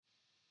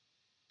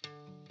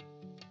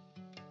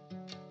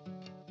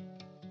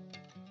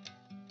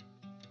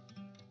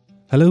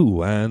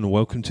Hello and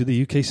welcome to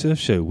the UK Surf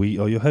Show. We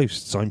are your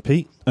hosts. I'm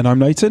Pete. And I'm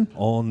Nathan.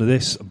 On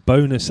this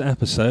bonus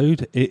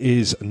episode, it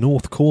is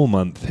Northcore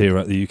month here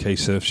at the UK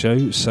Surf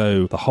Show.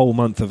 So the whole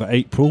month of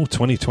April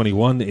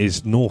 2021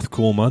 is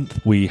Northcore month.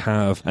 We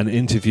have an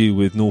interview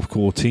with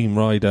Northcore team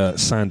rider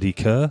Sandy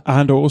Kerr.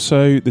 And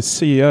also the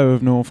CEO of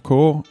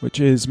Northcore,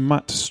 which is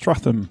Matt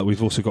Stratham.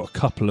 We've also got a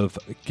couple of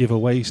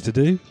giveaways to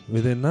do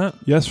within that.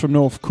 Yes, from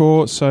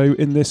Northcore. So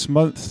in this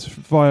month,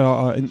 via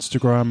our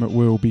Instagram,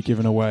 we'll be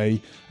giving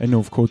away a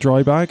Northcore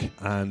dry bag.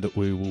 And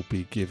we will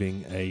be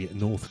giving a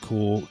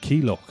Northcore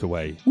key lock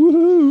away.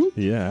 Woohoo!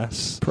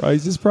 Yes.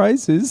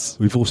 Prizes.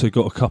 We've also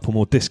got a couple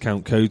more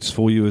discount codes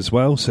for you as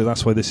well, so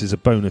that's why this is a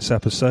bonus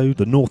episode.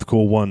 The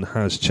Northcore one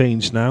has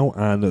changed now,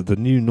 and the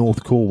new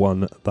Northcore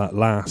one that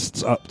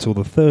lasts up till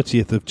the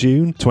 30th of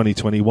June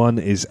 2021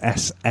 is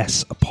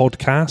SS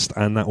Podcast,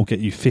 and that will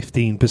get you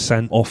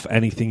 15% off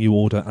anything you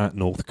order at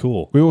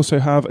Northcore. We also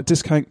have a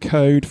discount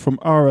code from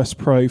RS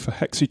Pro for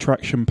Hexi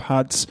Traction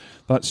pads.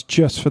 That's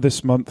just for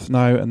this month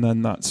now, and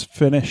then that's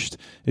finished.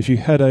 If you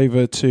head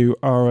over to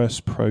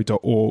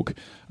rspro.org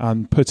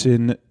and put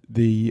in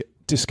the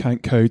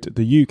discount code,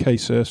 the UK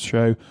Surf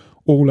Show,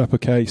 all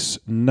uppercase,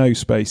 no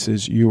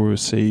spaces, you will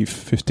receive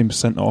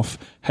 15% off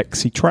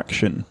Hexi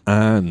Traction.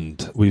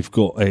 And we've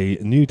got a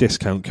new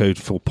discount code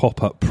for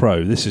Pop-Up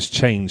Pro. This has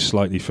changed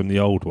slightly from the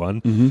old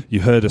one. Mm-hmm.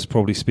 You heard us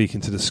probably speaking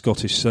to the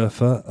Scottish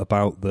surfer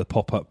about the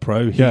Pop-Up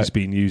Pro. He's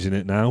been using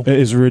it now. It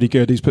is really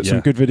good. He's put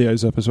some good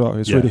videos up as well.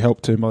 It's really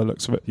helped him by the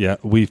looks of it. Yeah,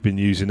 we've been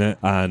using it,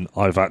 and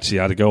I've actually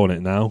had a go on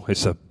it now.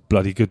 It's a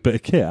bloody good bit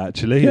of kit,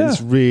 actually. It's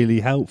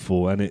really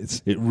helpful, and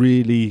it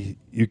really,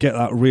 you get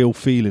that real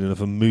feeling of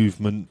a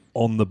movement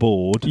on the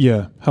board.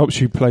 Yeah,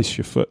 helps you place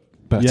your foot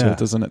better,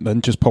 doesn't it,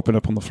 than just popping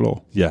up on the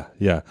floor. Yeah.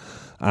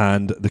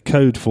 And the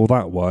code for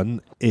that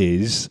one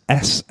is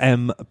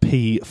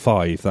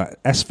SMP5. That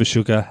S for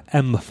sugar,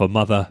 M for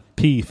mother,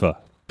 P for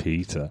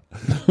Peter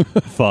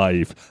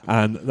 5,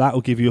 and that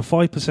will give you a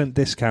 5%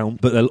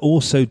 discount, but they'll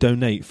also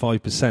donate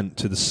 5%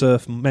 to the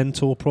Surf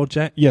Mentor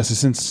project. Yes,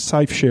 it's in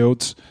Safe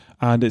Shields,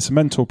 and it's a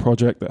mentor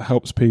project that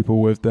helps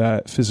people with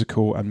their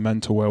physical and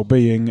mental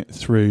well-being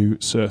through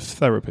surf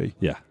therapy.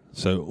 Yeah,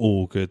 so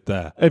all good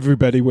there.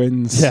 Everybody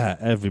wins. Yeah,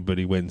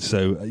 everybody wins.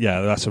 So yeah,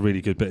 that's a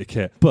really good bit of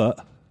kit.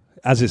 But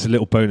as it's a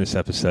little bonus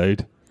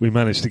episode, we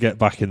managed to get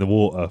back in the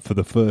water for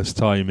the first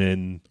time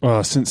in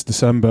since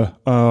December.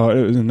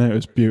 It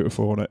was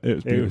beautiful, wasn't it? It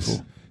was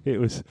beautiful. It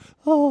was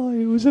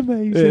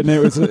amazing. And it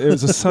was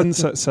a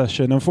sunset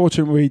session.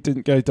 Unfortunately, we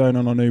didn't go down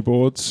on our new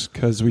boards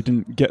because we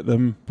didn't get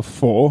them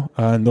before,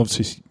 and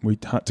obviously we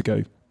had to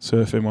go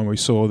surfing when we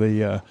saw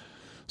the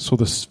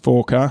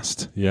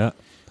forecast. Yeah,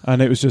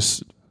 and it was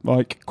just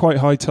like quite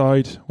high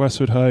tide,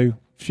 Westward Ho.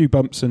 Few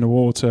bumps in the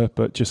water,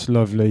 but just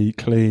lovely,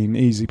 clean,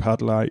 easy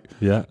paddle out.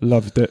 Yeah,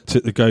 loved it.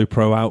 Took the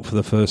GoPro out for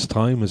the first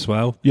time as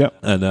well. Yep,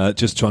 and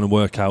just trying to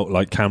work out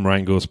like camera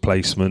angles,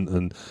 placement,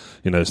 and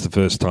it's the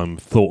first time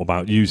I've thought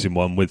about using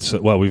one with.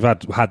 Well, we've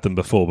had them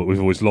before, but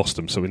we've always lost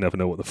them, so we never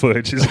know what the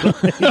footage is like.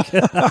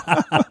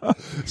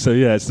 So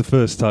yeah, it's the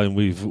first time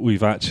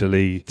we've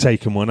actually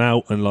taken one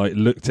out and like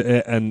looked at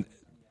it, and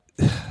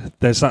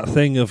there's that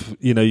thing of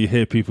you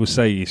hear people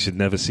say you should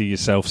never see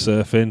yourself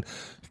surfing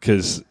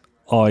because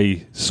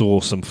I saw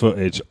some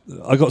footage.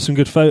 I got some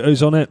good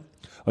photos on it.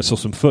 I saw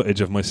some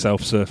footage of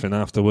myself surfing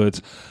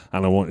afterwards,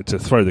 and I wanted to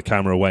throw the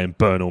camera away and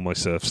burn all my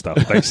surf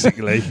stuff,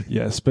 basically.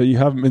 Yes, but you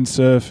haven't been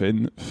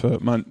surfing for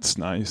months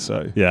now,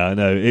 so... Yeah, I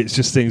know. It's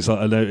just things like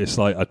I noticed,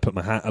 like I'd put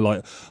my hand...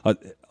 Like,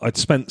 I'd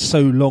spent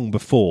so long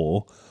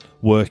before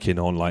working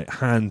on like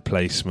hand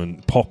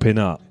placement, popping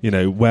up,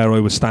 where I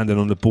was standing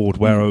on the board,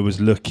 where I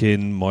was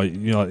looking, my,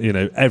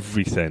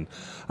 everything.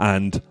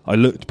 And I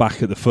looked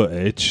back at the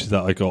footage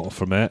that I got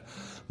from it.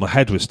 My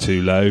head was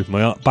too low,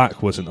 my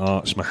back wasn't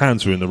arched, my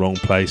hands were in the wrong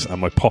place, and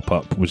my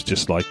pop-up was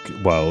just like,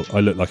 well, I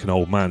looked like an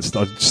old man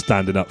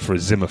standing up for a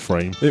Zimmer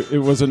frame. It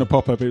wasn't a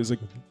pop-up, it was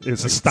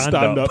a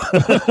stand-up.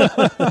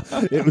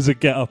 It was a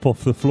get-up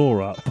off the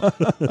floor up.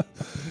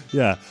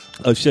 Yeah,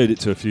 I've showed it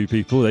to a few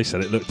people. They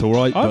said it looked all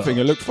right. I think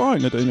it looked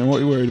fine. I don't know what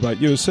you're worried about.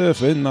 You were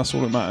surfing, that's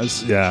all that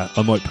matters. Yeah,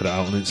 I might put it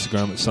out on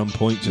Instagram at some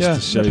point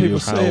just to show you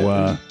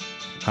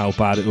how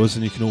bad it was,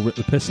 and you can all rip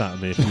the piss out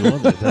of me if you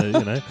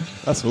wanted.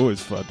 That's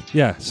always fun.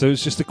 Yeah, so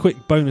it's just a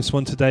quick bonus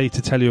one today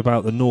to tell you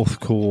about the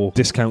Northcore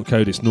discount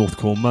code. It's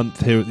Northcore month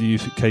here at the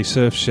UK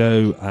Surf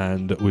Show,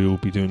 and we will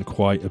be doing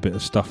quite a bit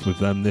of stuff with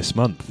them this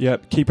month.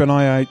 Yep, keep an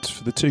eye out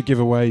for the 2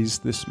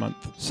 giveaways this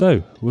month.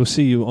 So we'll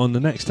see you on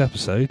the next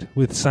episode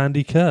with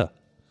Sandy Kerr.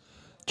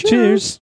 Cheers.